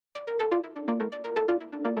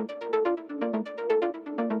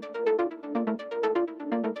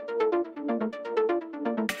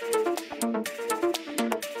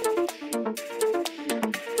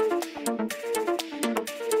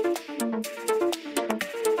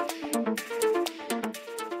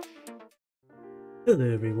Hello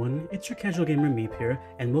everyone, it's your casual gamer Meep here,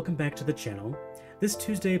 and welcome back to the channel. This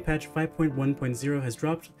Tuesday, patch 5.1.0 has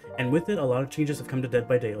dropped, and with it a lot of changes have come to Dead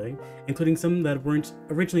by Daylight, including some that weren't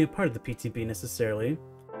originally a part of the PTB necessarily.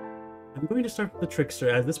 I'm going to start with the Trickster,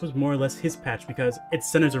 as this was more or less his patch because it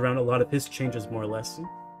centers around a lot of his changes more or less.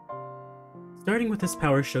 Starting with his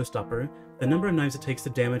power Showstopper, the number of knives it takes to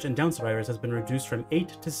damage and down survivors has been reduced from 8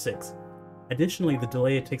 to 6. Additionally, the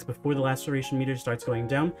delay it takes before the laceration meter starts going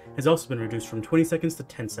down has also been reduced from 20 seconds to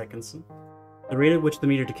 10 seconds. The rate at which the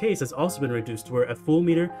meter decays has also been reduced to where a full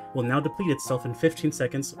meter will now deplete itself in 15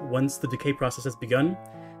 seconds once the decay process has begun,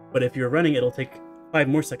 but if you're running it'll take 5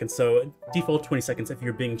 more seconds, so default 20 seconds if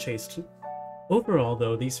you're being chased. Overall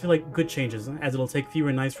though, these feel like good changes, as it'll take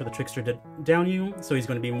fewer knives for the Trickster to down you, so he's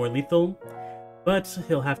going to be more lethal, but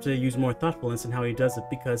he'll have to use more thoughtfulness in how he does it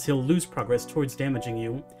because he'll lose progress towards damaging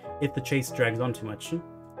you if the chase drags on too much.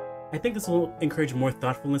 I think this will encourage more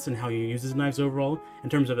thoughtfulness in how you use his knives overall, in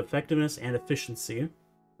terms of effectiveness and efficiency.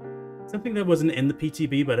 Something that wasn't in the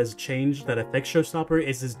PTB but has changed that affects Showstopper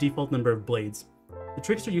is his default number of blades. The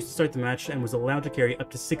Trickster used to start the match and was allowed to carry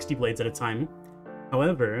up to 60 blades at a time.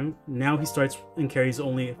 However, now he starts and carries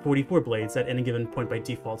only 44 blades at any given point by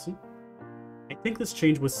default. I think this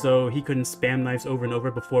change was so he couldn't spam knives over and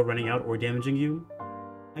over before running out or damaging you.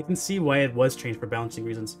 I can see why it was changed for balancing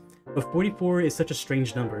reasons, but 44 is such a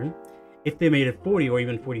strange number. If they made it 40 or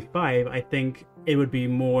even 45, I think it would be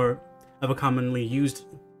more of a commonly used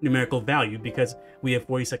numerical value because we have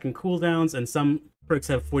 40-second cooldowns and some perks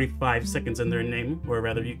have 45 seconds in their name, or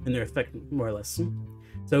rather in their effect, more or less.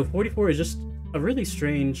 So 44 is just a really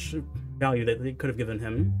strange value that they could have given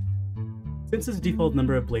him. Since his default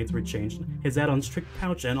number of blades were changed, his add-ons Trick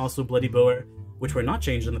Pouch and also Bloody Boa, which were not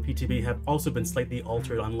changed in the PTB, have also been slightly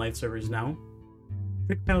altered on live servers now.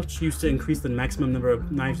 Trick Pouch used to increase the maximum number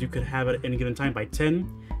of knives you could have at any given time by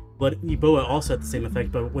 10, Bloody Boa also had the same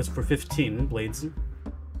effect but was for 15 blades.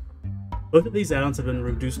 Both of these add-ons have been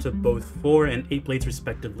reduced to both 4 and 8 blades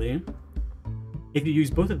respectively. If you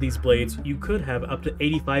use both of these blades, you could have up to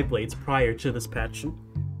 85 blades prior to this patch.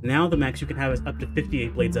 Now the max you can have is up to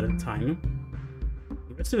 58 blades at a time.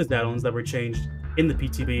 The rest of his add-ons that were changed in the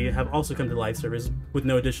PTB have also come to live servers with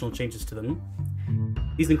no additional changes to them.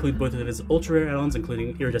 These include both of his ultra rare add-ons,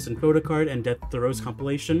 including Iridescent Photo Card and Death Thoreau's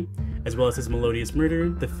compilation, as well as his Melodious Murder,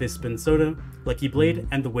 the Fist Spin Soda, Lucky Blade,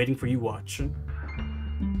 and the Waiting for You watch.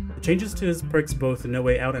 The changes to his perks, both No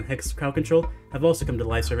Way Out and Hex Crowd Control, have also come to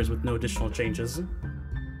live servers with no additional changes.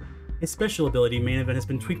 His special ability, Main Event, has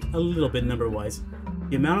been tweaked a little bit number-wise.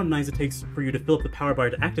 The amount of knives it takes for you to fill up the power bar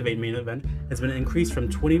to activate Main Event has been increased from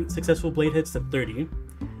 20 successful blade hits to 30.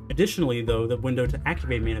 Additionally, though, the window to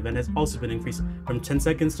activate Main Event has also been increased from 10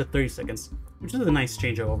 seconds to 30 seconds, which is a nice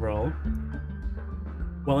change overall.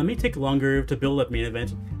 While it may take longer to build up Main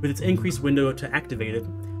Event, with its increased window to activate it,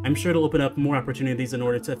 I'm sure it'll open up more opportunities in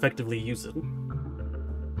order to effectively use it.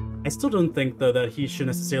 I still don't think, though, that he should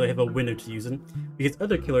necessarily have a window to use it, because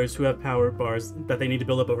other killers who have power bars that they need to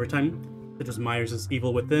build up over time, such as Myers'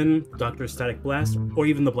 Evil Within, Doctor's Static Blast, or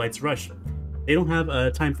even the Blight's Rush, they don't have a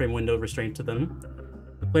time frame window restraint to them.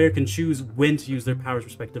 The player can choose when to use their powers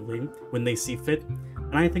respectively, when they see fit,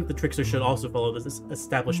 and I think the Trickster should also follow this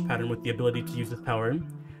established pattern with the ability to use his power,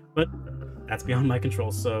 but that's beyond my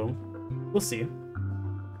control, so we'll see.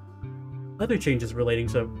 Other changes relating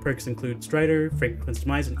to perks include Strider, Franklin's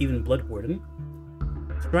Demise, and even Blood Warden.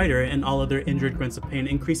 Strider and all other injured grunts of pain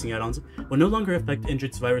increasing add-ons will no longer affect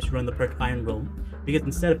injured survivors who run the perk Iron Will, because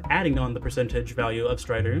instead of adding on the percentage value of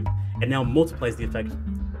Strider, it now multiplies the effect.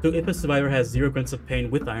 So if a survivor has 0 grunts of pain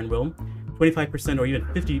with Iron Will, 25% or even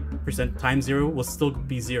 50% times 0 will still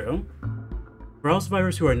be 0. For all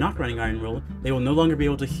survivors who are not running Iron Will, they will no longer be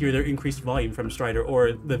able to hear their increased volume from Strider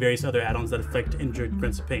or the various other add-ons that affect injured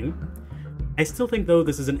grunts of pain. I still think, though,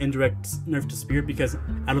 this is an indirect nerf to Spirit because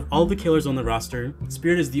out of all the killers on the roster,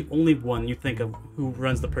 Spirit is the only one you think of who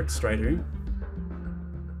runs the perk Strider.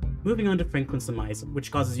 Moving on to Franklin's Demise,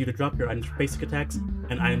 which causes you to drop your items for basic attacks,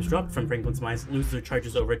 and items dropped from Franklin's Demise lose their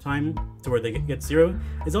charges over time to where they get 0,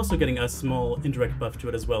 is also getting a small indirect buff to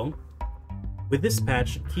it as well. With this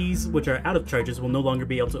patch, keys which are out of charges will no longer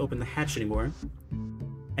be able to open the hatch anymore.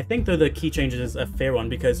 I think, though, the key change is a fair one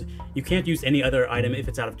because you can't use any other item if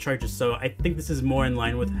it's out of charges, so I think this is more in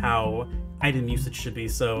line with how item usage should be,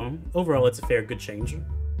 so overall it's a fair, good change.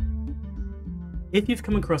 If you've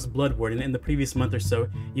come across Blood Warden in the previous month or so,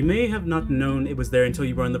 you may have not known it was there until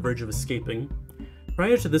you were on the verge of escaping.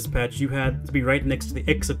 Prior to this patch, you had to be right next to the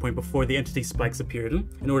exit point before the entity spikes appeared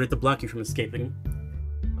in order to block you from escaping.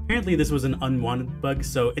 Apparently this was an unwanted bug,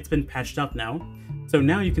 so it's been patched out now. So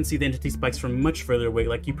now you can see the entity spikes from much further away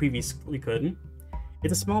like you previously could.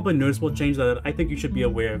 It's a small but noticeable change that I think you should be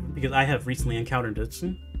aware of, because I have recently encountered it.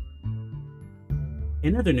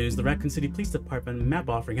 In other news, the Raccoon City Police Department map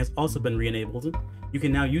offering has also been re-enabled. You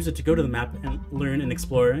can now use it to go to the map and learn and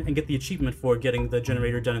explore, and get the achievement for getting the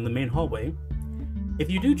generator done in the main hallway. If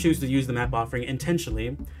you do choose to use the map offering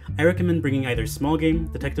intentionally, I recommend bringing either Small Game,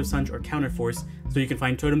 Detective Hunch, or Counterforce so you can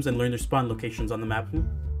find totems and learn their spawn locations on the map.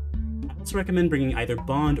 I also recommend bringing either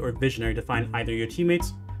Bond or Visionary to find either your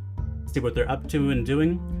teammates, see what they're up to and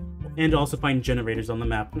doing, and also find generators on the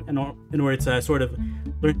map in order to sort of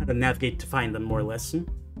learn how to navigate to find them, more or less.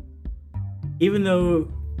 Even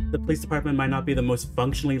though the police department might not be the most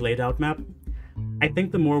functionally laid out map, I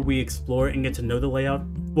think the more we explore and get to know the layout,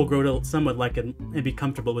 we'll grow to somewhat like it and be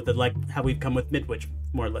comfortable with it, like how we've come with Midwich,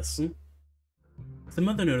 more or less. Some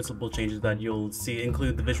other noticeable changes that you'll see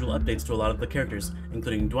include the visual updates to a lot of the characters,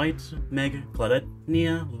 including Dwight, Meg, Claudette,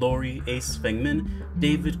 Nia, Lori, Ace, Feng Min,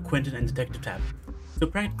 David, Quentin, and Detective Tab. So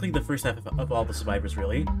practically the first half of all the survivors,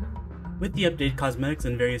 really. With the update, cosmetics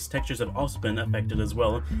and various textures have also been affected as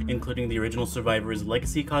well, including the original Survivor's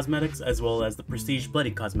Legacy cosmetics, as well as the Prestige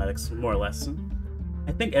Bloody cosmetics, more or less.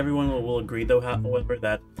 I think everyone will agree, though, however,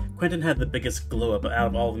 that Quentin had the biggest glow-up out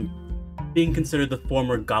of all of them, being considered the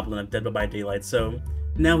former Goblin of Dead by Daylight, so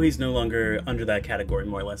now he's no longer under that category,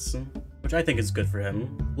 more or less, which I think is good for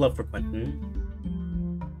him. Love for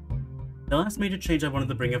Quentin. The last major change I wanted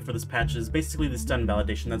to bring up for this patch is basically the stun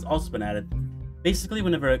validation that's also been added. Basically,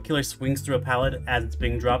 whenever a killer swings through a pallet as it's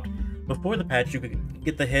being dropped, before the patch you could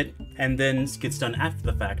get the hit and then get stunned after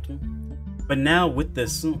the fact. But now with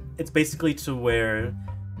this, it's basically to where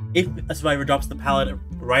if a survivor drops the pallet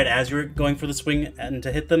right as you're going for the swing and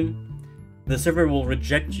to hit them, the server will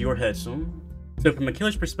reject your hit. So from a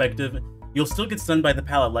killer's perspective, you'll still get stunned by the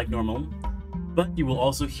pallet like normal, but you will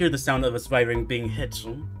also hear the sound of a survivor being hit.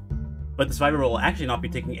 But the survivor will actually not be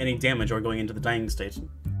taking any damage or going into the dying state.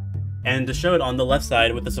 And to show it on the left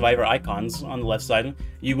side with the survivor icons on the left side,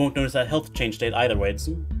 you won't notice that health change state otherwise.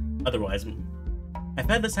 I've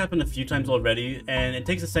had this happen a few times already, and it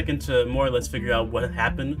takes a second to more or less figure out what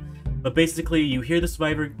happened, but basically you hear the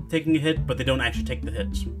survivor taking a hit, but they don't actually take the hit,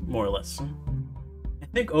 more or less. I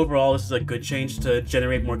think overall this is a good change to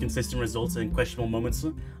generate more consistent results in questionable moments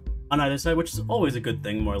on either side, which is always a good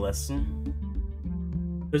thing, more or less.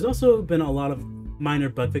 There's also been a lot of minor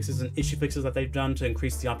bug fixes and issue fixes that they've done to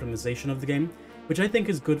increase the optimization of the game, which I think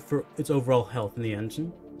is good for its overall health in the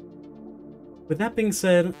end. With that being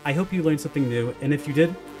said, I hope you learned something new, and if you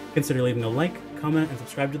did, consider leaving a like, comment, and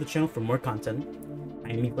subscribe to the channel for more content.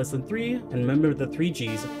 I am Less3, and remember the 3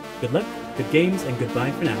 Gs. Good luck, good games, and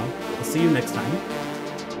goodbye for now. I'll see you next time.